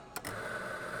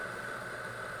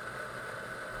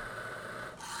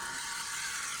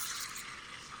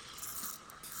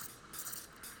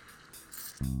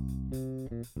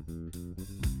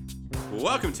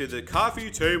Welcome to the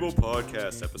Coffee Table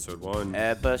Podcast, Episode 1.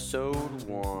 Episode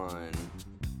 1.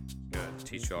 Gonna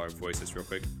teach you all our voices real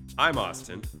quick. I'm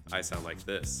Austin. I sound like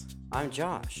this. I'm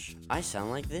Josh. I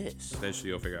sound like this. Eventually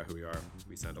you'll figure out who we are.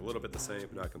 We sound a little bit the same,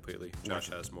 but not completely. Josh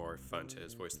has more fun to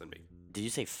his voice than me. Did you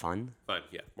say fun? Fun,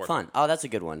 yeah. More Fun. Oh, that's a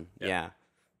good one. Yeah.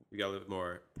 You got a little bit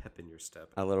more pep in your step.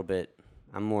 A little bit.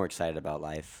 I'm more excited about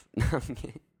life.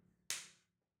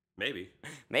 Maybe.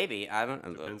 Maybe. I don't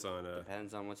know. Depends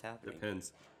on what's happening.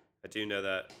 Depends. I do know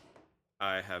that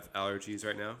I have allergies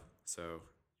right now, so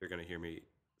you're going to hear me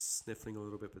sniffling a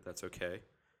little bit, but that's okay.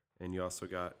 And you also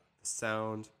got the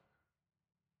sound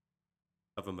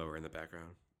of a mower in the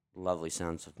background. Lovely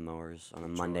sounds of mowers on a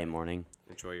Monday morning.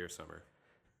 Enjoy your summer.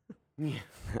 Yeah.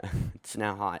 It's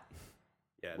now hot.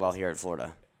 Yeah. Well, here in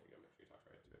Florida.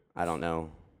 I don't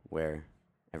know where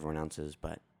everyone else is,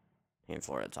 but here in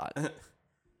Florida it's hot.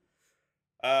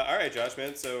 All right, Josh,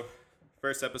 man. So,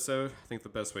 first episode, I think the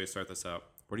best way to start this out.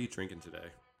 What are you drinking today?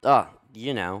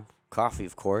 Coffee,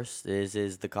 of course. This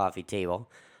is the coffee table.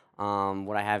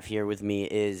 What I have here with me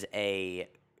is a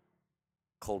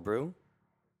cold brew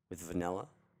with vanilla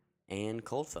and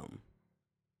cold foam.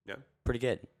 Yeah. Pretty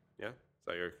good. Yeah. Is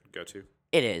that your go-to?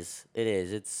 It is. It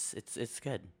is. It's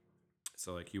good.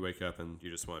 So, like, you wake up and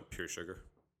you just want pure sugar?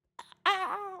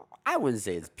 I wouldn't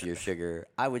say it's pure sugar.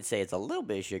 I would say it's a little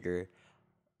bit of sugar.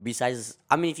 Besides,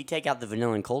 I mean, if you take out the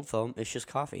vanilla and cold foam, it's just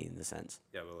coffee in the sense.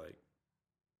 Yeah, but, like,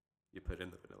 you put in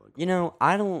the vanilla. You know,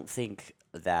 I don't think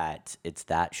that it's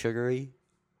that sugary,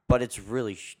 but it's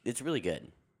really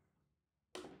good.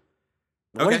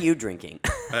 What Okay. are you drinking?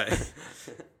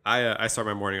 I start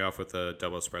my morning off with a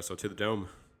double espresso to the dome.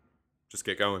 Just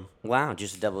get going. Wow,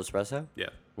 just a double espresso? Yeah.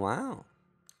 Wow.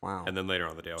 And then later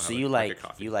on in the day, I'll So have you a like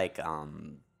coffee.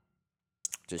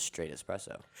 just straight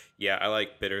espresso? Yeah, I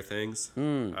like bitter things.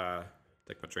 Mm. I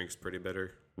think my drink's pretty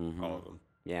bitter. Mm-hmm. All of them.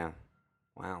 Yeah.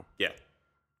 Wow. Yeah.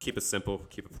 Keep it simple.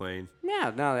 Keep it plain.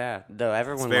 Yeah. No. Yeah. Though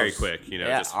everyone. It's very loves, quick, you know.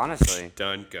 Yeah. Just Honestly.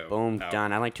 done. Go. Boom. out.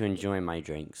 Done. I like to enjoy my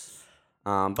drinks.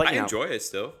 But I you know, enjoy it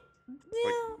still. Yeah.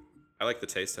 Like, I like the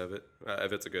taste of it.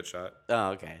 If it's a good shot. Oh,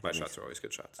 okay. My That shots makes- are always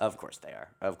good shots. Of course they are.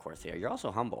 Of course they are. You're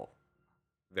also humble.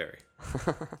 Very.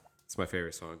 It's my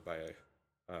favorite song by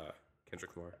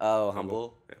Kendrick Lamar. Oh,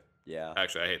 humble. Yeah. Yeah.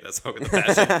 Actually, I hate that song with a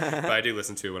passion, but I do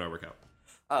listen to it when I work out.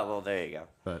 Oh well, there you go.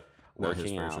 But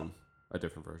Working out. A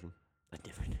different version. A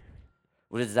different.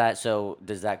 What is that? So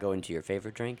does that go into your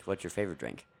favorite drink? What's your favorite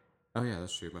drink? Oh yeah,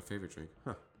 that's true. My favorite drink.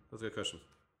 Huh. That's a good question.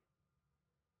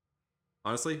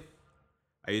 Honestly,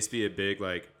 I used to be a big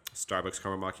like Starbucks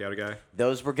caramel macchiato guy.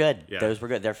 Those were good. Yeah. Those were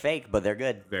good. They're fake, but they're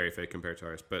good. Very fake compared to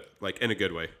ours, but like in a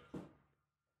good way.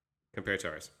 Compared to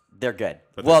ours. They're good.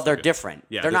 But Well, they're they're good. different.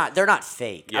 Yeah, They're not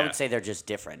fake. I Yeah. would say they're just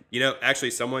different. You know,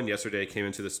 actually, someone yesterday came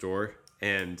into the store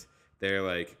and they're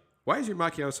like, "Why is your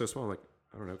macchiato so small?" I'm like,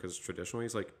 I don't know, because it's traditional.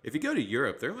 He's like, if you go to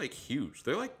Europe, they're like huge.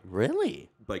 They're like Really?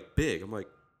 big. I'm like,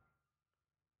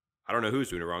 I don't know who's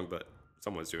doing it wrong, but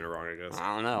someone's doing it wrong, I guess.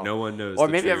 I don't know. No one knows. Or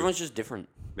the maybe true- everyone's just different.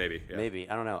 Maybe. Yeah. Maybe.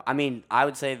 I don't know. I mean, I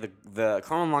would say the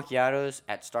caramel macchiatos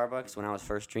at Starbucks when I was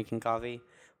first drinking coffee,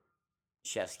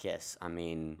 chef's kiss. I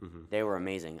mean, they were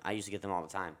amazing. I used to get them all the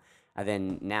time. And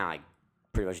then now I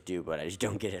pretty much do, but I just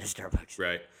don't get it at Starbucks.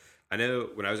 Right. I know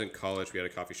when I was in college, we had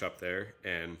a coffee shop there,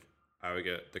 and I would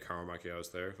get the caramel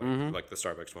macchiatos there, like the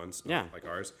Starbucks ones, not Yeah. like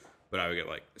ours. But I would get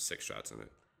like 6 shots in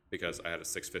it because I had a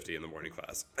 6:50 in the morning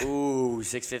class. Ooh,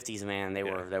 650s, man. They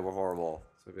Yeah. were horrible.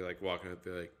 So I'd be like walking up, be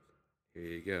like, "Here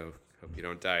you go. Hope you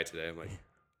don't die today." I'm like,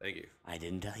 "Thank you." I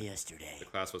didn't die yesterday. The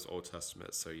class was Old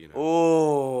Testament, so you know.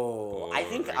 Oh, I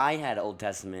think Boring. I had Old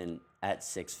Testament at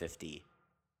 650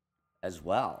 as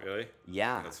well. Really?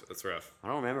 Yeah. That's rough. I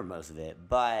don't remember most of it,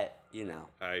 but, you know.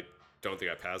 I don't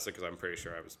think I passed it because I'm pretty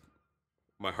sure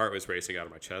my heart was racing out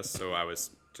of my chest, so I was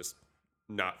just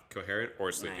not coherent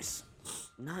or sleepy. Nice.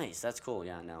 Nice. That's cool.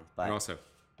 Yeah, no. And But also,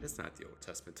 it's not the Old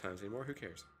Testament times anymore. Who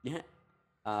cares? yeah.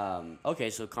 Okay,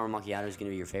 so caramel macchiato is going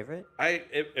to be your favorite?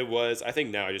 It was. I think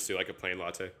now I just do like a plain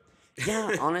latte.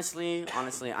 Yeah, honestly,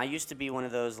 I used to be one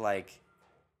of those like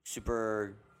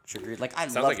super sugary. Like I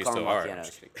Sounds love like you caramel still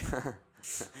are.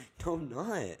 macchiatos. No,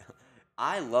 not.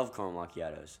 I love caramel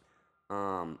macchiatos.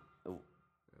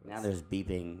 Now there's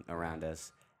beeping around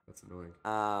us. That's annoying.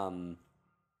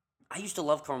 I used to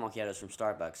love caramel macchiatos from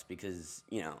Starbucks because,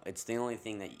 you know, it's the only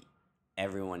thing that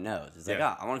everyone knows. It's like,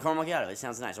 Yeah. I want a caramel macchiato. It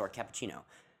sounds nice. Or a cappuccino.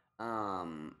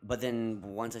 But then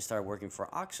once I started working for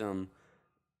Oxum,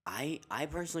 I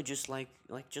personally just like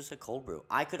just a cold brew.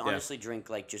 I could Yeah. honestly drink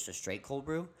like just a straight cold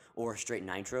brew or a straight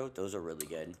nitro. Those are really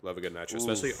good. Love a good nitro,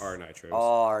 especially Oof. our nitros.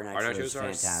 Oh, our Our nitro is nitros are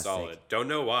fantastic. solid. Don't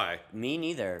know why. Me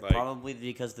neither. Like- Probably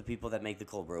because the people that make the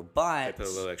cold brew, They but put a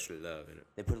little extra love in it.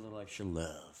 they put a little extra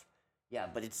love. Yeah,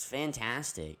 but it's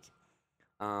fantastic.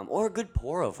 Or a good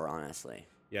pour over, honestly.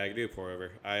 Yeah, I can do a pour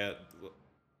over. I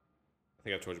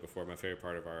think I've told you before. My favorite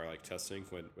part of our like testing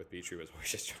with Beatree was always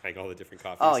just trying all the different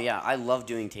coffees. Oh yeah, I love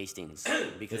doing tastings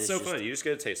because It's so just, fun. You just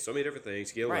get to taste so many different things.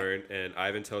 You get to Right. learn, and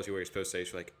Ivan tells you where you're supposed to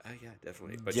taste. You're like, oh yeah,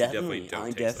 definitely. But you definitely don't I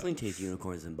taste definitely taste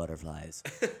unicorns and butterflies.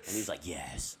 And he's like,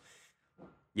 yes. that.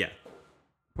 Yeah,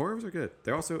 pour overs are good.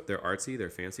 They're artsy.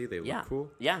 They're fancy. They Yeah. look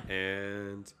cool. Yeah.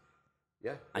 And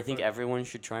yeah, I they're think fun. everyone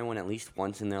should try one at least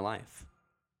once in their life.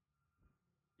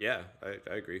 Yeah, I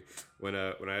agree. When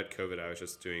I had COVID, I was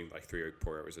just doing like 3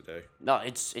 pour overs a day. No,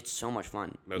 it's so much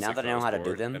fun. Mostly Now that 'cause I know was how to do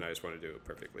bored, them. and I just want to do it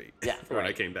perfectly. Yeah, for when I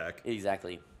right. came back.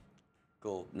 Exactly.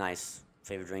 Cool. Nice.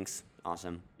 Favorite drinks.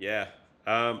 Awesome. Yeah.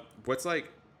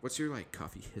 What's your like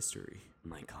coffee history?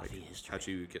 My coffee history. How'd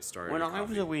you get started? When in I was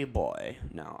coffee? a wee boy.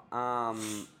 No.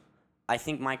 I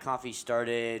think my coffee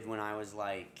started when I was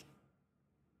like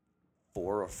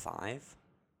 4 or 5.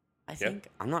 I think.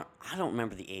 I don't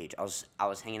remember the age. I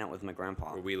was hanging out with my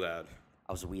grandpa. A wee lad.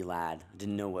 I was a wee lad.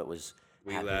 Didn't know what was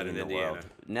Wee happening lad in in the world.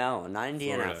 Indiana. No, not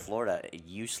Indiana. Florida. Florida.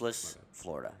 Useless.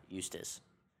 Florida. Eustace.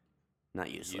 Not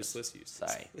useless. Useless.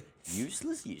 Sorry.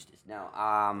 Useless. Eustace. No.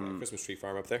 Christmas tree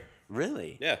farm up there.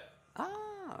 Really? Yeah.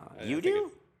 Ah. I You think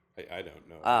do? I don't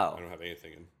know. Oh. I don't have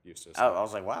anything in Eustis. Oh, I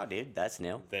was like, wow, dude, that's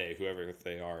new. Whoever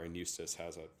they are in Eustis,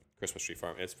 has a Christmas tree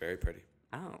farm. It's very pretty.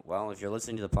 Oh, well, if you're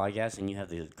listening to the podcast and you have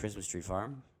the Christmas tree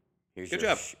farm, here's Good your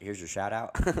job. Here's your shout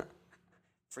out,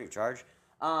 free of charge.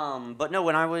 But no,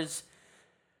 when I was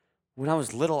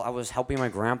little, I was helping my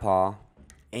grandpa,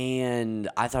 and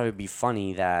I thought it'd be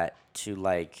funny to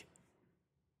like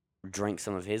drink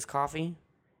some of his coffee.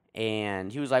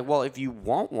 And he was like, well, if you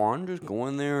want one, just go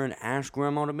in there and ask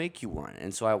Grandma to make you one.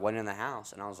 And so I went in the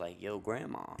house, and I was like, yo,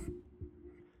 Grandma.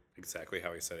 Exactly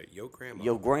how he said it. Yo, grandma.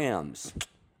 Yo, Grams.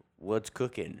 What's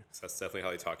cooking? So that's definitely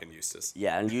how they talk in Eustis.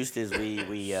 Yeah, and Eustace,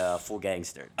 we full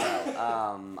gangster.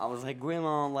 I was like,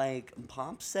 Grandma, like,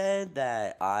 Pop said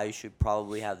that I should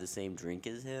probably have the same drink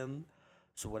as him.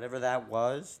 So whatever that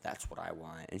was, that's what I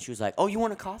want. And she was like, oh, you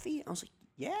want a coffee? I was like,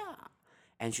 yeah.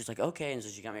 And she was like, okay. And so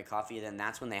she got me a coffee. And then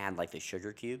that's when they had, like, the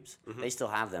sugar cubes. They still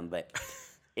have them, but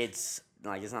it's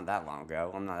not that long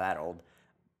ago. I'm not that old.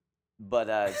 But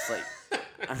it's like...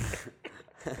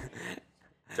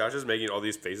 Josh is making all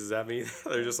these faces at me.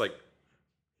 They're just like,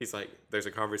 he's like, there's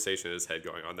a conversation in his head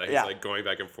going on that he's Yeah. like going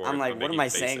back and forth. I'm like, but what am making I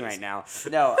saying faces. right now?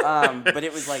 No, but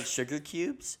it was like sugar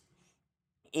cubes,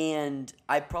 and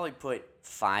I probably put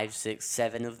 5, 6,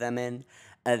 7 of them in,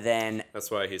 and then That's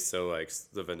why he's so like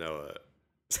the vanilla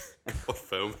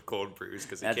foam cold brews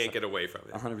because he That's can't get away from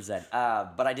it.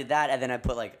 100%. But I did that, and then I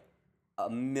put like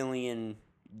 1,000,000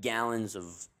 gallons of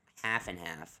half and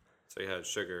half. So he had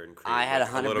sugar and cream. I had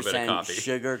with a little bit of 100% coffee.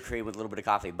 sugar cream with a little bit of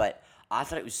coffee, but I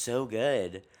thought it was so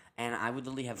good, and I would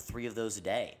literally have 3 of those a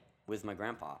day with my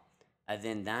grandpa, and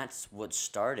then that's what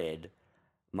started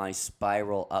my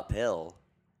spiral uphill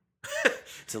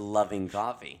to loving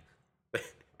coffee.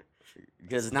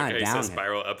 Because it's not Okay, so downhill.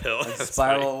 spiral uphill. It's That's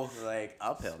spiral like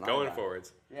uphill. funny. not Going down.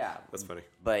 forwards. Yeah. That's funny.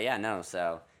 But yeah, no.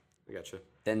 So I gotcha.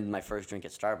 then my first drink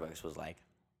at Starbucks was like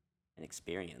an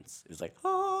experience. It was like,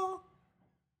 oh.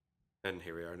 And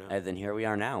here we are now. And then here we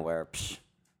are now, where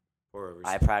Pour overs.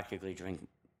 I practically drink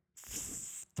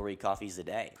 3 coffees a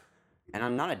day, and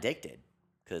I'm not addicted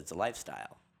because it's a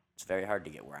lifestyle. It's very hard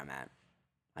to get where I'm at.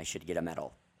 I should get a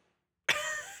medal.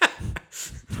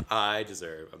 I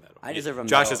deserve a medal. I deserve a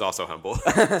Josh medal. is also humble.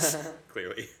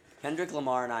 Clearly. Kendrick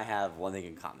Lamar and I have one thing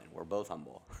in common. We're both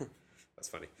humble. That's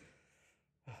funny.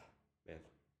 Man.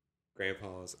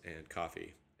 Grandpa's and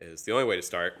coffee is the only way to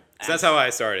start. So that's how I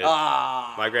started.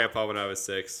 Ah. My grandpa, when I was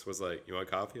 6, was like, "You want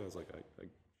coffee?" I was like,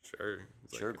 "Sure."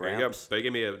 He's Sure, like, "Here you go." Gramps. But he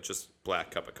gave me a just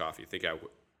black cup of coffee. Think I would.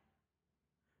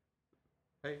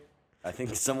 Hey. I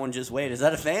think someone just wait. Is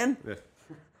that a fan? Yeah.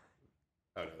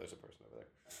 Oh no, there's a person over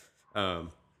there.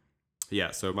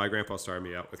 Yeah. So my grandpa started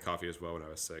me out with coffee as well when I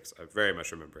was 6. I very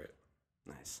much remember it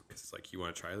Nice. because it's like, "You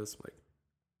want to try this?" I'm like,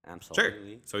 Absolutely.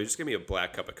 sure. So he just gave me a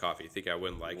black cup of coffee. Think I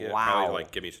wouldn't like it? Wow. Probably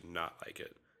like get me to not like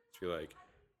it. Just be like,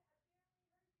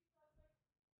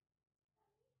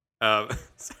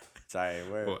 Sorry,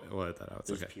 we'll let that out. It's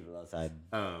there's okay. people outside.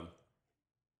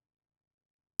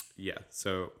 Yeah.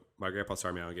 So my grandpa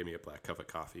started me out and gave me a black cup of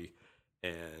coffee,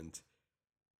 and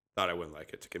thought I wouldn't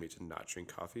like it to get me to not drink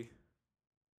coffee.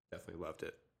 Definitely loved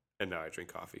it. and now I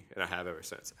drink coffee, and I have ever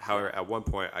since. However, at one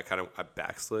point I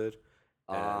backslid,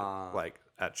 and like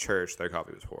at church, their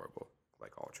coffee was horrible.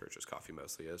 Like all churches' coffee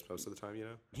mostly is most of the time,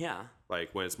 Yeah. Like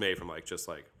when it's made from like just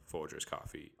like Folgers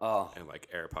coffee Oh, and like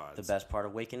AirPods. the best part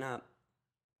of waking up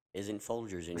isn't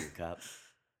Folgers in your cup.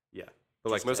 Yeah,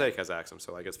 but like Mosaic has Axum,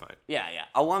 so like it's fine. Yeah, yeah.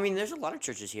 Oh, well, I mean, there's a lot of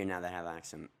churches here now that have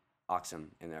Oxum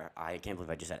in there. I can't believe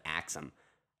I just said Axum.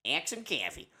 Axum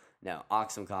coffee. No,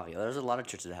 Oxum coffee. There's a lot of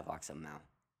churches that have Oxum now.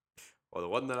 Well, the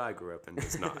one that I grew up in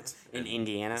does not. In And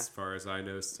Indiana? as far as I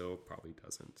know, still probably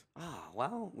doesn't. Oh,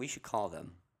 well, we should call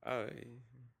them. Oh,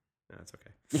 no, it's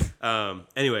okay.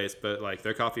 Anyways, but like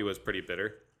their coffee was pretty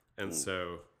bitter, and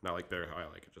so not like bitter how I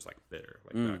like it, just like bitter,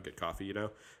 like not good coffee,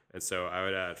 And so I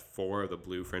would add 4 of the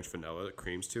blue French vanilla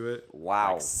creams to it.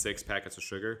 Wow. Like 6 packets of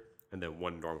sugar, and then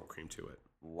 1 normal cream to it.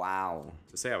 Wow.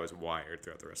 To say I was wired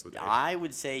throughout the rest of the day. I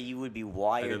would say you would be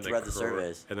wired throughout the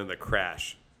service. And then the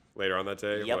crash later on that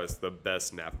day Yep. was the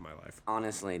best nap of my life.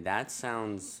 Honestly, that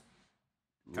sounds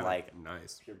Kinda like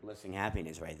nice. pure bliss and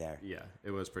happiness right there. Yeah,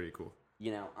 it was pretty cool.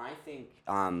 You know, I think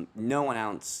no one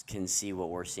else can see what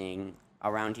we're seeing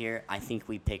around here. I think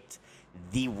we picked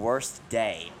the worst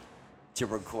day to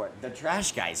record. The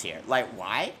trash guy's here. Like,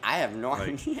 why? I have no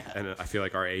idea. And I feel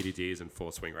like our ADD is in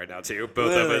full swing right now too.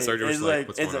 Both of us are just like,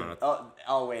 what's going on?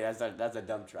 Oh wait, that's a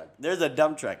dump truck. There's a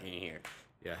dump truck in here.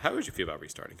 Yeah, how would you feel about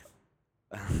restarting?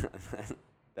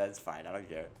 That's fine. I don't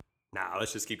care. Nah,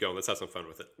 let's just keep going. Let's have some fun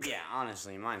with it. Yeah,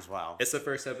 honestly, might as well. It's the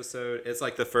first episode. It's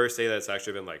like the first day that's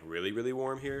actually been like really, really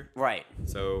warm here. Right.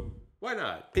 So why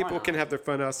not? People not? can have their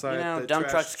fun outside. You know, The dump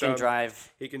trash trucks can dump,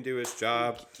 drive. He can do his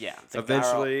job. Yeah.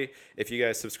 Eventually, if you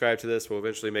guys subscribe to this, we'll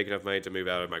eventually make enough money to move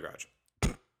out of my garage.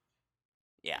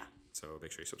 Yeah. So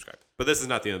make sure you subscribe. But this is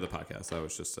not the end of the podcast. That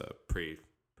was just a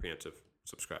preemptive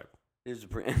subscribe. Here's a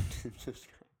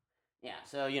Yeah.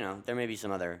 So there may be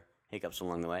some other hiccups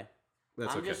along the way.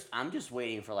 That's okay. I'm just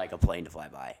waiting for like a plane to fly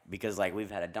by because like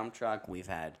we've had a dump truck, we've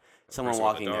had someone person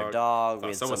with a walking their dog. dog. We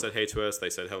had Someone said hey to us. They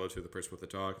said hello to the person with the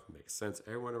dog. Makes sense.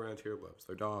 Everyone around here loves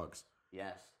their dogs.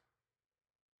 Yes.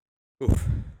 Oof.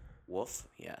 Wolf?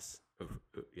 Yes. Oof.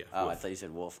 Yeah. Oh, woof. I thought you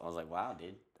said wolf. I was like, wow,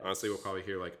 dude. Honestly, we'll probably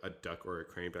hear like a duck or a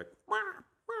crane back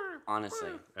Honestly.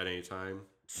 at any time.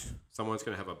 Someone's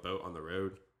gonna have a boat on the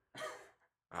road.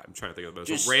 I'm trying to think of the most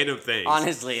Just- random things.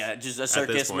 Honestly, just a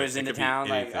circus point, moves it into could be town.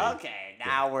 Like, anything. okay,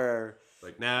 now we're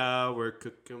Like now we're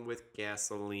cooking with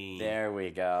gasoline. there. We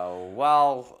go.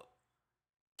 Well,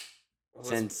 Well,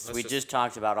 since we just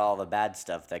talked about all the bad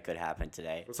stuff that could happen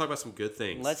today, let's talk about some good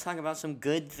things. let's talk about some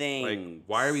good things. like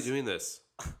why are we doing this?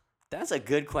 That's a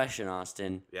good question,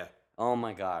 Austin. Yeah. Oh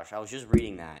my gosh, I was just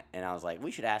reading that and I was like,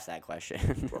 we should ask that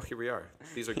question. Well, here we are.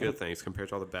 These are good things compared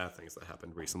to all the bad things that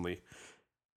happened recently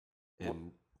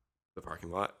in the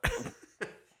parking lot.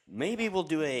 Maybe we'll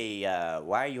do a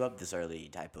why are you up this early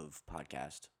type of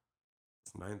podcast.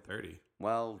 It's 9:30.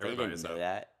 Well, they Everybody's didn't know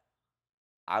up. that.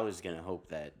 I was going to hope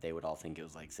that they would all think it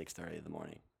was like 6:30 in the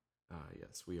morning.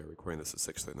 Yes, we are recording this at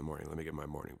 6:30 in the morning. Let me get my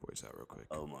morning voice out real quick.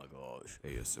 Oh my gosh.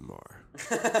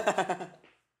 ASMR.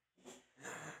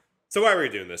 So why are we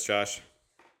doing this, Josh?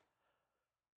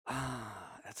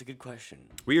 That's a good question.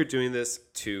 We are doing this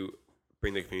to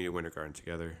bring the community of Winter Garden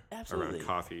together Absolutely. around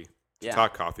coffee. To Yeah.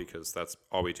 talk coffee because that's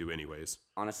all we do anyways.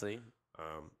 Honestly,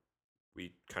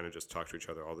 We kind of just talk to each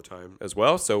other all the time as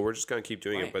well. So we're just going to keep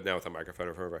doing Right. it, but now with a microphone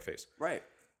in front of our face. right.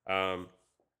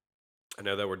 I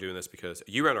know that we're doing this because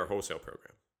you run our wholesale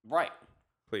program. Right.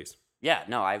 Please. Yeah,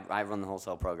 no, I run the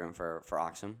wholesale program for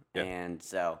Oxum. Yeah. And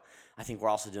so I think we're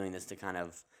also doing this to kind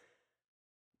of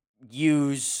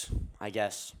use, I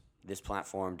guess, this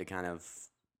platform to kind of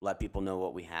let people know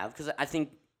what we have. Because I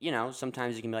think,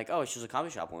 sometimes you can be like, oh, it's just a coffee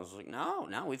shop. And it's like, no,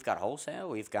 we've got wholesale.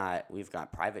 We've got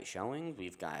private showings.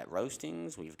 We've got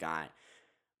roastings. We've got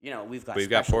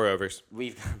pour overs.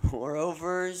 We've got pour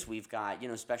overs. We've got,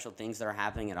 special things that are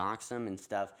happening at Oxum and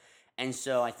stuff. And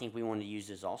so I think we wanted to use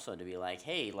this also to be like,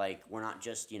 hey, like, we're not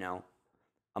just,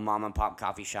 a mom and pop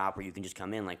coffee shop where you can just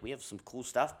come in. Like, we have some cool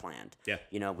stuff planned.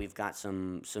 Yeah. We've got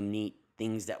some neat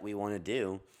things that we want to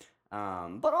do.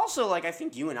 But also, like, I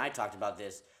think you and I talked about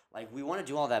this. Like, we want to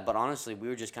do all that, but honestly, we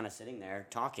were just kind of sitting there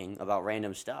talking about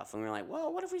random stuff. And we were like,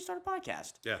 well, what if we start a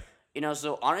podcast? Yeah.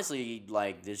 So honestly,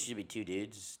 like, this should be 2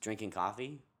 dudes drinking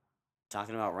coffee,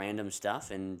 talking about random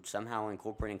stuff, and somehow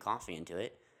incorporating coffee into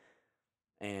it.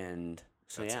 And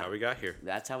so, That's yeah. how we got here.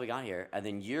 That's how we got here. And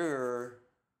then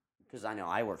because I know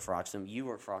I work for Oxum, you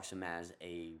work for Oxum as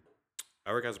a...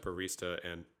 I work as a barista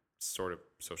and sort of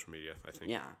social media, I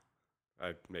think. Yeah.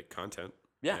 I make content.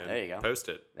 Yeah, and there you go. Post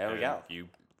it. There we and go. You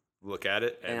look at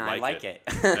it and I like it.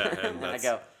 Yeah, and and I that's-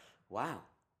 go, wow,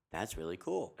 that's really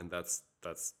cool. And that's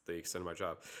that's the extent of my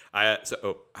job. Have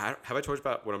I told you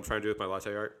about what I'm trying to do with my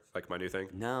latte art? Like my new thing?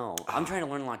 No, I'm trying to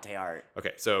learn latte art.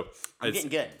 Okay, so I'm getting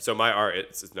good. So my art,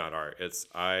 it's not art. It's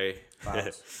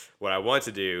Props. what I want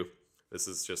to do. This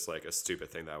is just like a stupid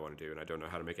thing that I want to do, and I don't know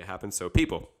how to make it happen. So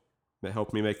people,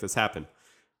 help me make this happen.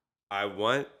 I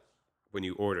want when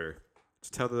you order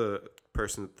to tell the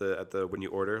person at the when you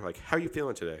order, like, how you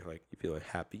feeling today? Like, you feeling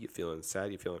happy? You feeling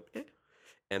sad? You feeling eh?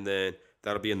 And then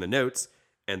that'll be in the notes.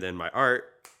 And then my art.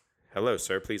 Hello,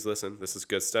 sir. Please listen. This is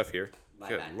good stuff here.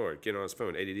 Good bad. Lord, get on his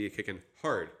phone. ADD kicking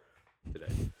hard today.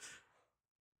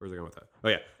 Where's I going with that? Oh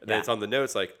yeah. And then it's on the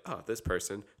notes like, oh, this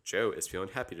person, Joe, is feeling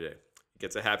happy today.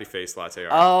 Gets a happy face latte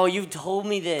art. Oh, you told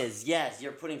me this. Yes,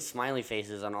 you're putting smiley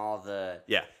faces on all the.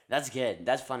 Yeah. That's good.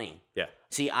 That's funny. Yeah.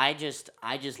 See, I just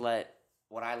let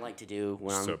what I like to do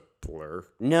when Just I'm. a blur.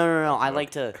 No. I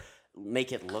like to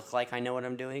make it look like I know what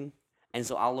I'm doing. And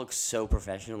so I'll look so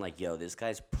professional, like, yo, this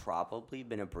guy's probably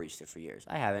been a barista for years.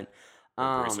 I haven't.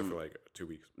 Barista for like 2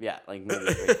 weeks. Yeah, like maybe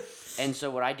 3. And so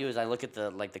what I do is I look at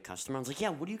the customer. I was like, yeah,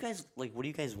 what do you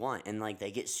guys want? And like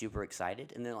they get super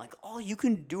excited, and they're like, oh, you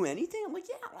can do anything. I'm like,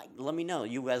 yeah, like let me know.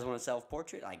 You guys want a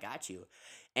self-portrait? I got you.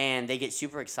 And they get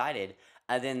super excited.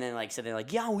 And then they're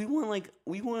like, yeah, we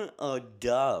want a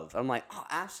dove. I'm like, oh,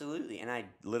 absolutely. And I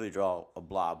literally draw a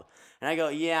blob. And I go,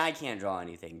 yeah, I can't draw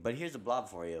anything, but here's a blob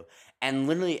for you. And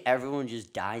literally everyone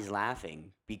just dies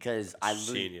laughing because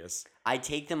Genius. I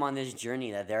take them on this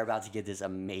journey that they're about to get this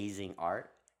amazing art,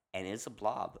 and it's a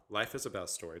blob. Life is about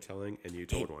storytelling, and you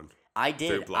told one. I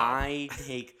did. Blob.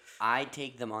 I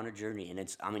take them on a journey, and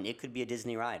it could be a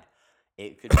Disney ride.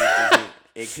 It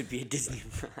could be a Disney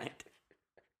ride.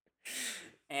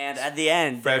 And at the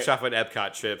end, Fresh off an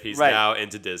Epcot trip, he's Right. now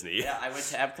into Disney. yeah, I went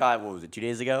to Epcot. What was it? 2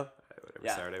 days ago. Whatever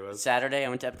Saturday was. Saturday. I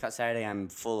went to Epcot Saturday. I'm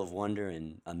full of wonder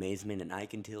and amazement, and I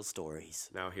can tell stories.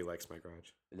 Now he likes my garage.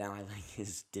 Now I like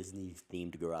his Disney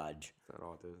themed garage. Not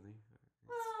all Disney.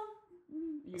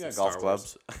 You That's got like golf Star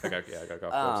Wars. clubs. I got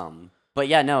golf clubs. But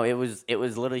yeah, no, it was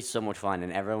literally so much fun,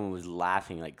 and everyone was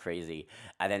laughing like crazy.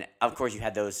 And then, of course, you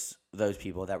had those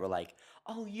people that were like,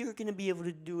 "Oh, you're gonna be able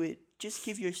to do it. Just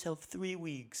give yourself 3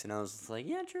 weeks." And I was like,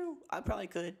 "Yeah, true. I probably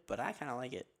could, but I kind of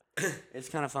like it. It's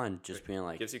kind of fun, just being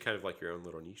like, Gives you kind of like your own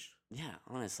little niche. yeah,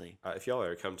 honestly, If y'all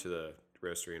ever come to the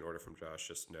roastery and order from Josh,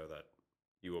 just know that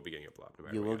you will be getting a blob no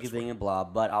matter you what will ask get for. being a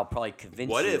blob, but I'll probably convince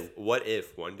What you."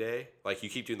 if one day, like, you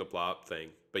keep doing the blob thing,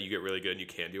 but you get really good and you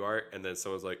can do art, and then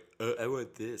someone's like, I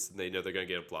want this, and they know they're gonna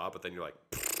get a blob, but then you're like,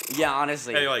 Yeah,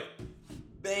 honestly, and you're like,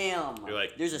 bam.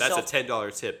 that's a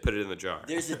 $10 tip. Put it in the jar.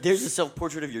 There's a self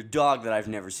portrait of your dog that I've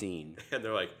never seen. And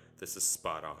they're like, this is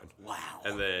spot on. Wow.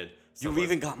 And then You've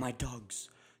even got my dog's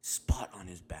spot on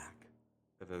his back.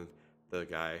 And then the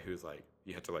guy who's like,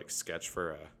 you have to like sketch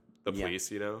for the Yeah. police,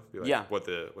 you know? Be like, Yeah. What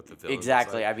the villain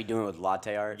Exactly. looks like. I'd be doing it with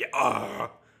latte art. Yeah.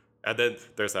 And then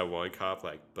there's that one cop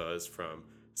like Buzz from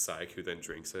Psych who then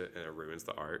drinks it and it ruins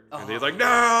the art. And he's like,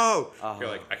 no! You're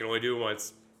like, I can only do it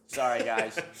once. Sorry,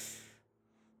 guys.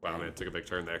 Wow, man, it took a big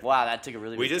turn there. Wow, that took a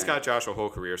really We big just turn. got Josh a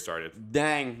whole career started.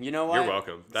 Dang, you know what? You're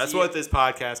welcome. That's See, what this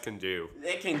podcast can do.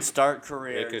 It can start It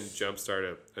careers. can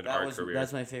jumpstart an art career.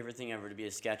 That's my favorite thing ever, to be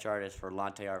a sketch artist for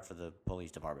latte art for the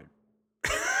police department.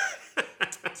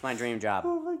 It's my dream job.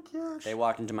 Oh my gosh. They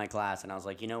walked into my class, and I was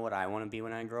like, you know what I want to be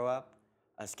when I grow up?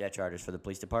 A sketch artist for the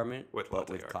police department, With but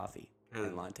latte with art. coffee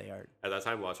and latte art. At that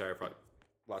time, latte art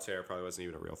probably wasn't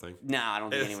even a real thing. No, I don't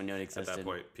think anyone knew it At existed. that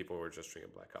point, people were just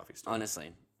drinking black coffee still.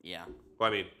 Honestly, yeah. Well,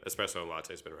 I mean, espresso and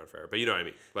latte's been around forever, but you know what I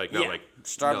mean. Like, no, Yeah. like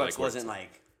Starbucks not like wasn't where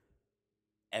like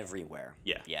everywhere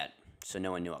Yeah. yet, so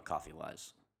no one knew what coffee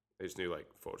was. they just knew like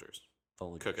Folgers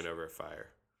Folgers. cooking over a fire.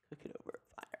 Cook it over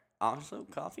a fire. Also,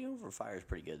 coffee over fire is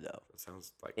pretty good though. That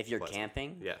sounds like If you're pleasant.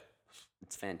 camping, Yeah,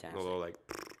 it's a fantastic. little like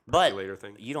But later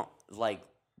thing. you don't like.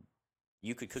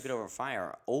 You could cook it over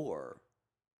fire, or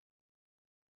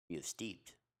you have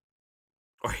steeped.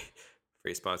 Or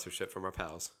free sponsorship from our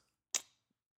pals.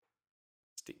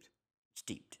 Steeped.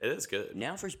 Steeped. It is good.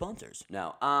 Now for sponsors.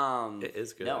 No. It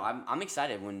is good. No, I'm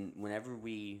excited whenever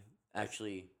we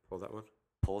actually Pull that one.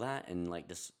 pull that and like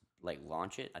just like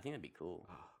launch it. I think that'd be cool.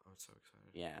 Oh, I'm so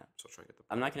excited. Yeah. I'm still trying to get the.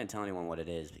 I'm not gonna tell anyone what it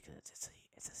is because it's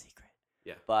a secret.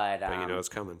 Yeah. But But you know it's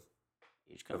coming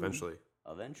it's coming. eventually,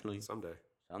 Eventually. someday.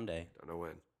 Someday. Don't know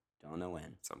when. Don't know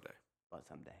when, Someday. but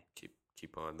someday.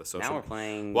 Keep on the Now social. we're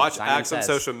playing. Watch Simon Axum Says.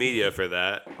 social media for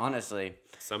that Honestly,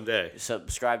 someday.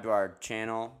 subscribe to our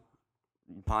channel,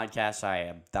 podcast.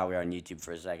 I thought we were on YouTube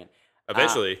for a second.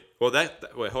 Eventually. Well,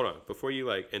 wait, hold on. Before you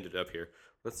like end it up here,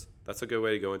 that's a good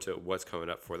way to go into what's coming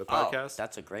up for the podcast.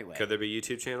 That's a great way. Could there be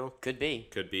YouTube channel? Could be.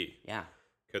 Could be. Yeah.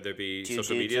 Could there be Two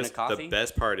social dudes media? and a coffee? The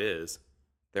best part is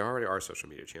There already are social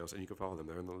media channels, and you can follow them.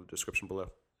 They're in the description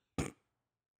below.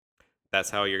 That's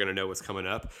how you're gonna know what's coming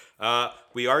up.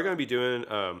 We are gonna be doing,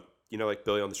 like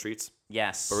Billy on the Streets,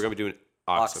 Yes. but we're gonna be doing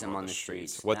Oxum on the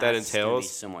Streets. What that That's gonna be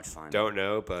entails, so much fun. don't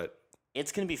know, but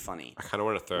It's gonna be funny. I kind of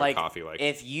want to throw Like, coffee.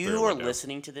 if through you a are window.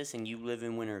 listening to this and you live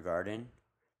in Winter Garden,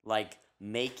 like,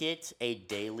 make it a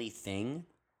daily thing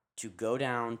to go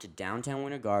down to downtown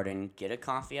Winter Garden, get a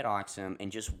coffee at Oxum, and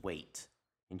just wait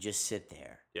and just sit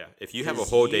there. Yeah, if you have a 'Cause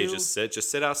whole day, you- just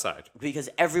sit outside. Because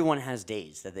everyone has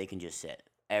days that they can just sit.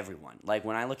 Everyone. Like,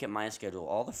 when I look at my schedule,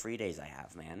 all the free days I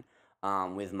have, man,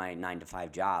 with my 9 to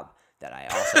 5 job that I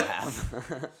also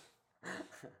have.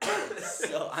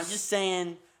 So I'm just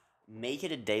saying, make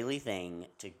it a daily thing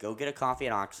to go get a coffee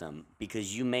at Oxum,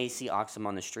 because you may see Oxum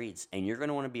on the streets and you're going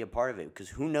to want to be a part of it, because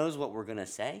who knows what we're going to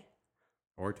say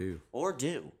Or do. or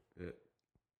do. Yeah.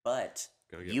 But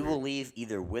Gonna get you will weird. leave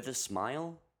either with a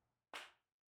smile,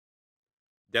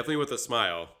 Definitely with a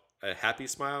smile, a happy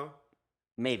smile.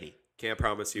 maybe. Can't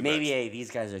promise you Maybe much. a these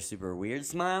guys are super weird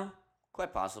smile,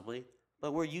 quite possibly,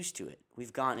 but we're used to it.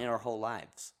 We've gotten it our whole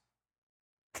lives.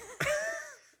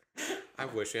 I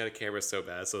wish we had a camera so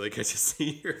bad so they could just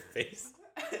see your face.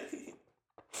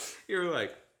 You're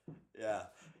like, Yeah.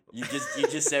 You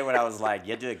just say what I was like.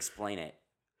 You had to explain it.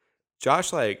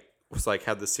 Josh was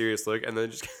had the serious look and then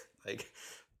just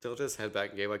tilted his head back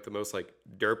and gave the most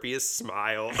derpiest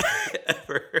smile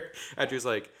ever. After he's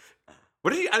like,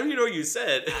 what did you? I don't even know what you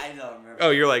said. I don't remember. Oh,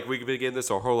 you're like, we've been getting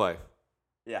this our whole life.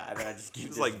 Yeah, and then I just keep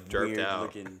It's, this derped weird out.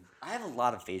 looking. I have a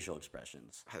lot of facial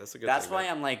expressions. That's a good. That's thing, why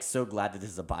man. I'm so glad that this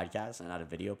is a podcast and not a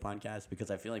video podcast, because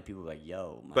I feel like people are like,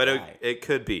 "Yo, my But guy," it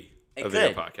could be It a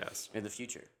video could. podcast. in the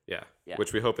future. Yeah. Yeah.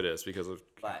 Which we hope it is because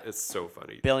But- it's so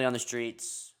funny. Billy on the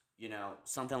streets,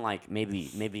 something like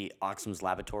maybe Oxum's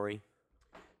Laboratory.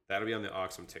 That'll be on the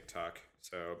Oxum TikTok.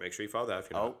 So make sure you follow that if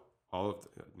you're not. All of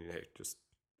hey, just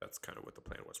that's kind of what the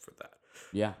plan was for that.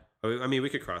 Yeah. I mean, we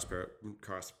could cross post. I'm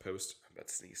about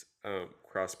to sneeze.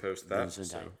 Cross post that. Vincent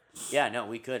So. Day. Yeah, no,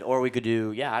 we could, or we could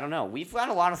do. Yeah, I don't know. We've got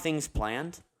a lot of things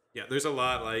planned. Yeah, there's a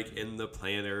lot in the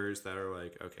planners that are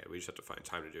okay, we just have to find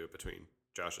time to do it between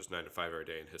Josh's 9 to 5 every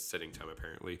day and his sitting time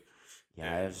apparently.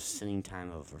 Yeah, I have sitting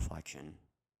time of reflection.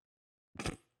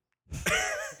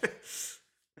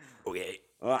 Okay.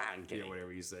 Oh, I'm Yeah, kidding.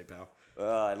 whatever you say, pal.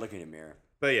 I look in the mirror.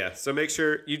 But yeah, so make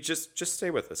sure you just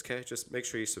stay with us, okay? Just make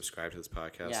sure you subscribe to this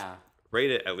podcast. Yeah. Rate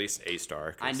it at least a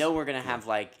star. I know we're gonna have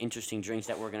interesting drinks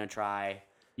that we're gonna try.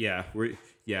 Yeah, we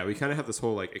kind of have this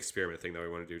whole experiment thing that we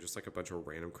want to do, just a bunch of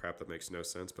random crap that makes no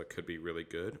sense but could be really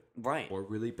good Right. or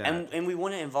really bad. And we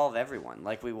want to involve everyone.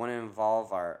 We want to involve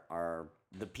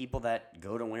the people that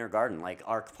go to Winter Garden.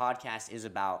 Our podcast is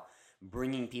about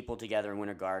bringing people together in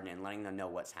Winter Garden and letting them know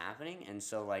what's happening. And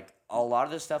so a lot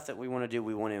of the stuff that we want to do,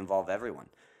 we want to involve everyone.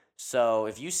 So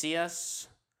if you see us,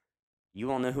 you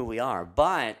won't know who we are,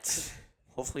 but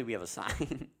hopefully we have a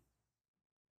sign.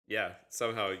 Yeah,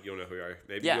 somehow you'll know who we are.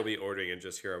 Maybe Yeah. you'll be ordering and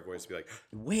just hear our voice be like,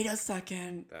 Wait a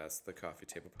second. that's the coffee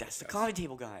table podcast. That's the coffee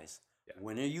table guys. Yeah.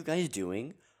 When are you guys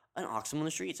doing an Oxum on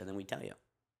the streets? And then we tell you.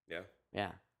 Yeah,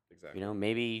 Yeah. exactly.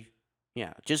 Maybe,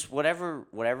 yeah, just whatever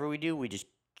we do, we just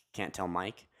can't tell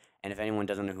Mike. And if anyone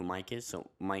doesn't know who Mike is, so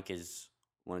Mike is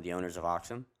one of the owners of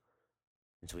Oxum,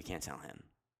 and so we can't tell him.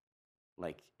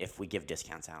 If we give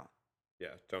discounts out,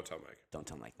 Yeah, don't tell Mike. don't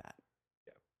tell Mike that.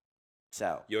 Yeah.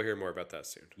 So, You'll hear more about that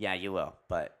soon. yeah, you will,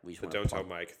 but we just The want don't tell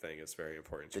Mike thing is very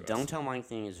important to The us. don't tell Mike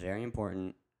thing is very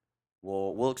important.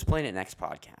 We'll explain it next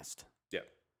podcast. Yeah.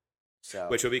 So,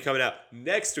 Which will be coming out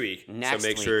next week. Next so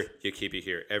make sure week. you keep it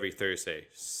here every Thursday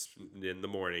in the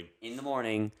morning. in the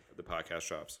morning, The podcast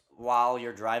drops. while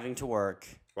you're driving to work,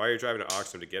 While you're driving to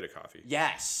Oxford to get a coffee.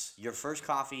 yes, your first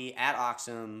coffee at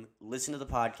Oxum, listen to the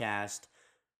podcast.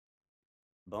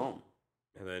 Boom.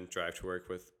 And then drive to work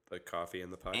with the coffee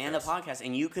and the podcast. And the podcast.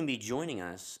 And you can be joining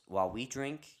us while we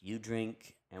drink, you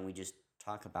drink, and we just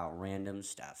talk about random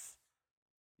stuff.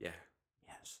 Yeah.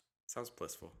 Yes. Sounds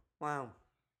blissful. Wow.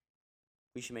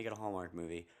 We should make it a Hallmark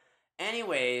movie.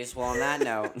 Anyways, well, on that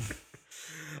note,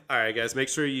 All right, guys. Make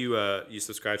sure you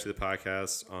subscribe to the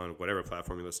podcast on whatever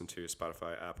platform you listen to.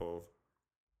 Spotify, Apple.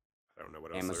 I don't know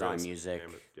what else Amazon there is. Music.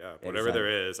 Yeah, whatever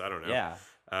there is. I don't know.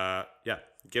 yeah. Yeah.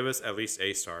 Give us at least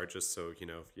a star just so,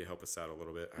 you help us out a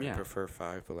little bit. I Yeah. prefer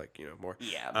 5, but more.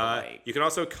 Yeah, but You can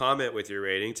also comment with your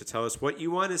rating to tell us what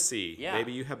you want to see. Yeah.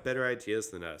 Maybe you have better ideas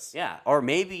than us. yeah. Or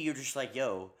maybe you're just like,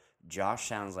 yo, Josh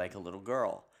sounds like a little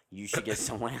girl. You should get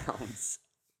someone else.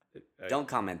 Don't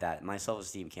comment that. My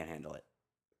self-esteem can't handle it.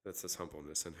 That's his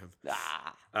humbleness in him.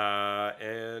 Ah.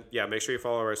 And yeah, make sure you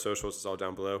follow our socials. It's all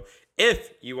down below.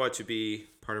 If you want to be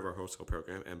part of our wholesale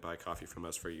program and buy coffee from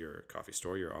us for your coffee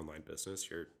store, your online business,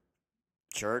 your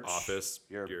Church. office,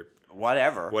 Your your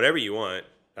whatever. whatever you want,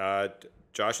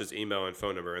 Josh's email and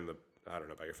phone number in the, I don't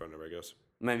know about your phone number, I guess.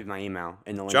 Maybe my email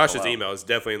in the link Josh's below. email is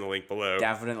definitely in the link below.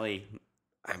 Definitely.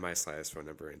 I might slide his phone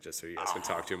number in just so you guys can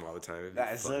talk to him all the time. It'd be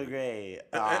That's so fun. great.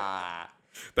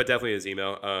 But definitely his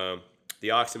email. The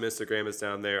Oxum Instagram is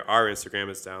down there. Our Instagram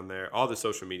is down there. All the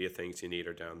social media things you need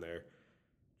are down there.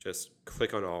 Just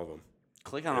click on all of them.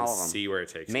 Click on and all of them. see where it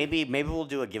takes you. Maybe we'll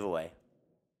do a giveaway.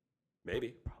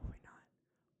 Maybe. Probably not.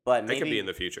 But That maybe could be in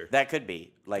the future. that could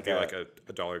be like Be like a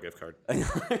 $1 gift card.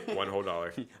 One whole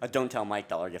dollar. a Don't Tell Mike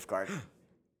dollar gift card.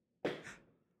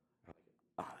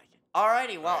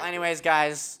 Alrighty. Well, anyways,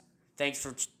 guys, thanks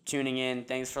for tuning in.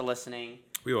 Thanks for listening.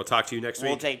 We will talk to you next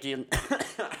We'll week. take you.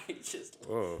 Just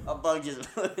Whoa. a bug just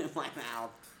flew in my mouth.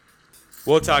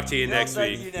 We'll talk to you next We'll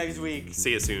week. see you next week.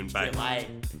 See you soon. Bye. Bye.